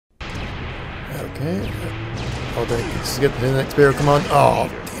Okay. Oh, there. Let's get the next beer. Come on. Oh,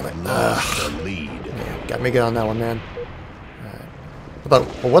 damn it. Yeah, got me good on that one, man. Well,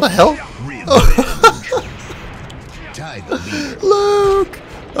 what the hell? Luke!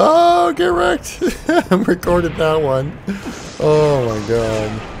 Oh, get wrecked! I recorded that one. Oh my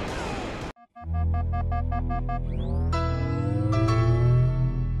god.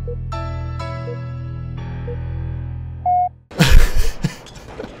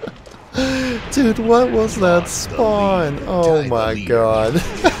 Dude, what was that spawn? Oh my god.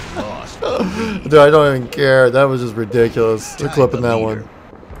 Dude, I don't even care. That was just ridiculous. They're clipping that one.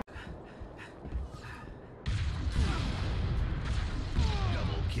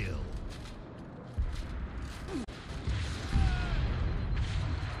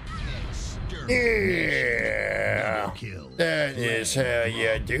 Yeah, that is how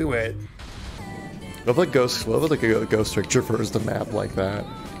you do it. What if a ghost trick traversed the map like that?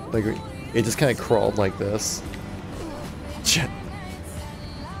 Like it just kind of crawled like this. Shit.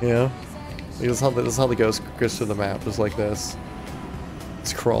 Yeah. This is how the ghost goes through the map, just like this.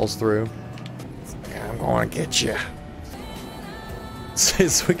 Just crawls through. Yeah, I'm gonna get you. Say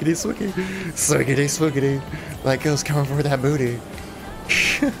swiggity swiggy, swiggity swiggity. That ghost coming for that booty.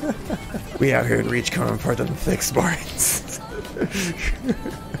 We out here in Reach coming for them thick smarts.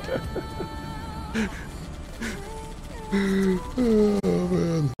 Oh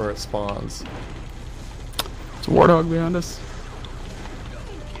man. Where it spawns. It's a warthog behind us.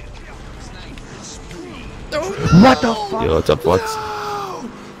 Oh, no! What the fuck? Yo, what's up, Flex?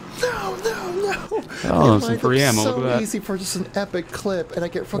 No. Oh, some free ammo. So look at that. easy for just an epic clip, and I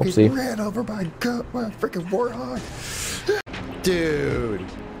get fucking Whoopsie. ran over by a freaking warthog. Dude,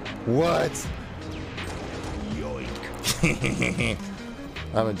 what? Yoink.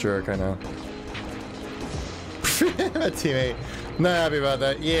 I'm a jerk, I know. My teammate, not happy about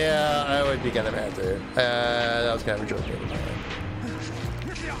that. Yeah, I would be kind of mad too. That was kind of a joke.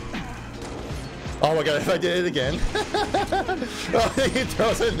 Oh my god, if I did it again. Oh, he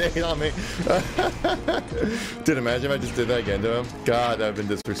throws a nade on me. Dude, imagine if I just did that again to him. God, that would have been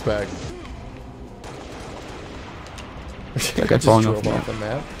disrespect. That guy falling off the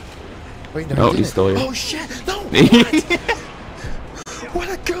map. Wait, no, oh, he's still here. Oh shit! No! What? What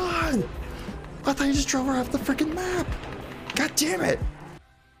a gun! I thought you just drove her off the freaking map. God damn it!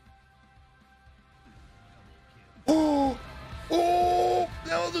 Oh! Oh!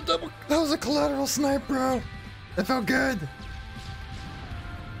 That was a double. That was a collateral snipe, bro. That felt good.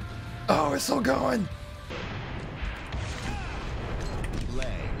 Oh, it's still going.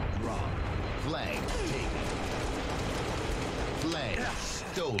 Flag dropped. Flag taken. Flag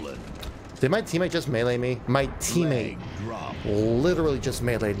stolen. Did my teammate just melee me? My teammate literally just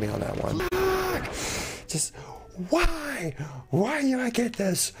meleeed me on that one. Just, why? Why do I get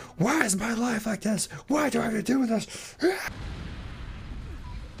this? Why is my life like this? Why do I have to do this?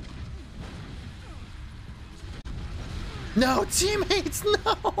 No, teammates,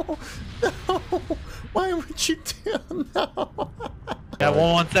 no! No! Why would you do no? Got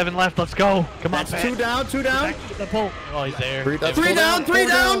 117 left, let's go. Come on, That's two down, two down. The pole. Oh, he's there. Three down.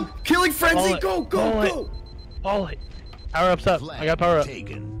 Killing frenzy. Go. Hold it. Power up's up. I got power up. Let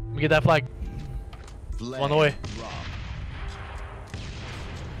me get that flag. On the way.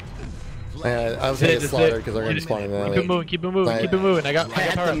 I was gonna get slaughtered because they're gonna spawn in the alley. Keep it moving. I got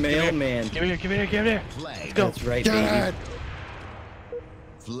power up. Mailman. Give me here. Let's go. That's right, baby.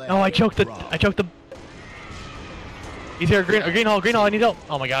 No, I choked the. He's here, green hall, I need help.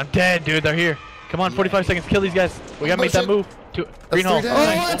 Oh my god, I'm dead, dude, they're here. Come on, 45 seconds, kill these guys. We gotta make that move. Green hall. Green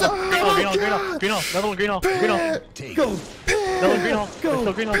hall. Another one, green hall. Go. Another one, green hall.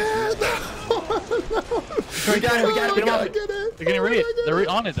 Still green hall. We got it. They're getting ready. They're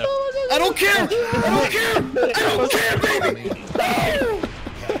on it though. I don't care, baby.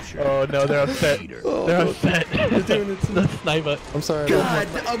 Oh no, they're upset. They're upset. They're doing it to the sniper. I'm sorry. God,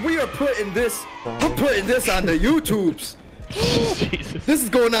 we are putting this. I'm putting this on the YouTubes. Jesus. This is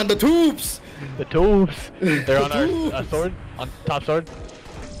going on the tubes. The tubes. They're on our sword. On top sword.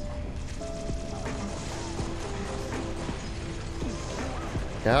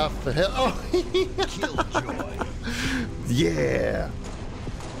 Get off the hill. Oh, yeah.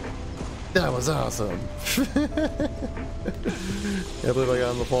 That was awesome. Can't believe I got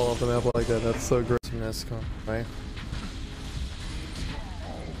on the fall off the map like that. That's so great. Right?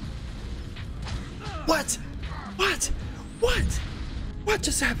 What? What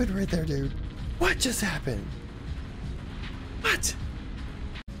just happened right there, dude? What just happened? What?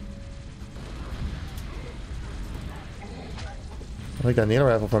 I think I need a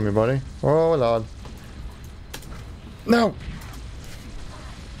rifle from you, buddy. Oh, Lord. No!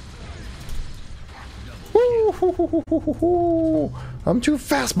 I'm too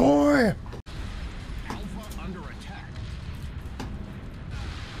fast, boy. Alpha under attack.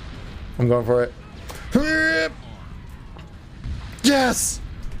 I'm going for it. Yes!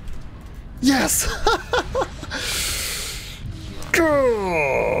 Yes!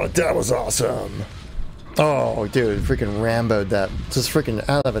 God, that was awesome. Oh, dude, freaking Rambo'd that. Just freaking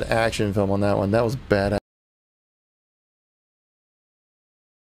out of an action film on that one. That was badass.